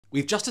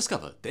We've just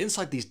discovered that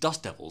inside these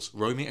dust devils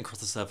roaming across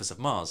the surface of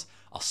Mars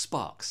are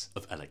sparks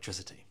of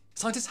electricity.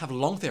 Scientists have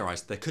long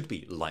theorized there could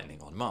be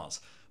lightning on Mars,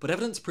 but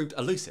evidence proved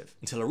elusive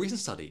until a recent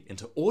study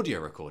into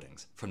audio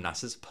recordings from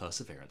NASA's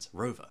Perseverance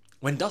rover.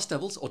 When dust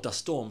devils or dust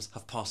storms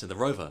have passed in the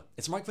rover,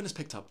 its microphone has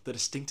picked up the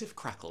distinctive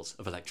crackles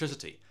of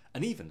electricity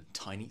and even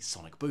tiny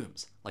sonic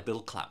booms, like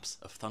little claps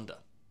of thunder.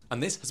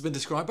 And this has been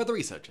described by the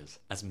researchers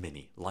as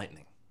mini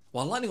lightning.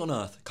 While lightning on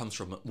Earth comes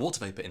from water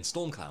vapor in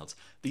storm clouds,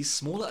 these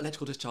smaller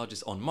electrical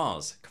discharges on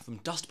Mars come from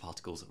dust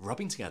particles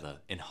rubbing together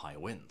in high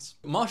winds.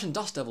 Martian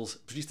dust devils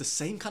produce the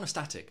same kind of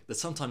static that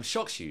sometimes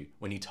shocks you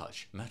when you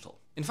touch metal.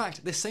 In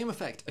fact, this same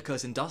effect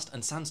occurs in dust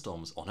and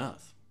sandstorms on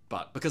Earth.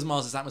 But because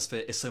Mars's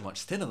atmosphere is so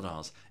much thinner than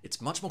ours, it's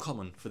much more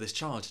common for this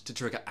charge to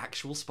trigger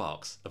actual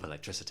sparks of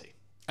electricity.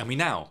 And we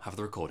now have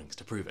the recordings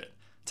to prove it.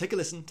 Take a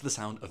listen to the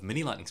sound of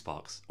mini lightning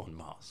sparks on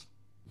Mars.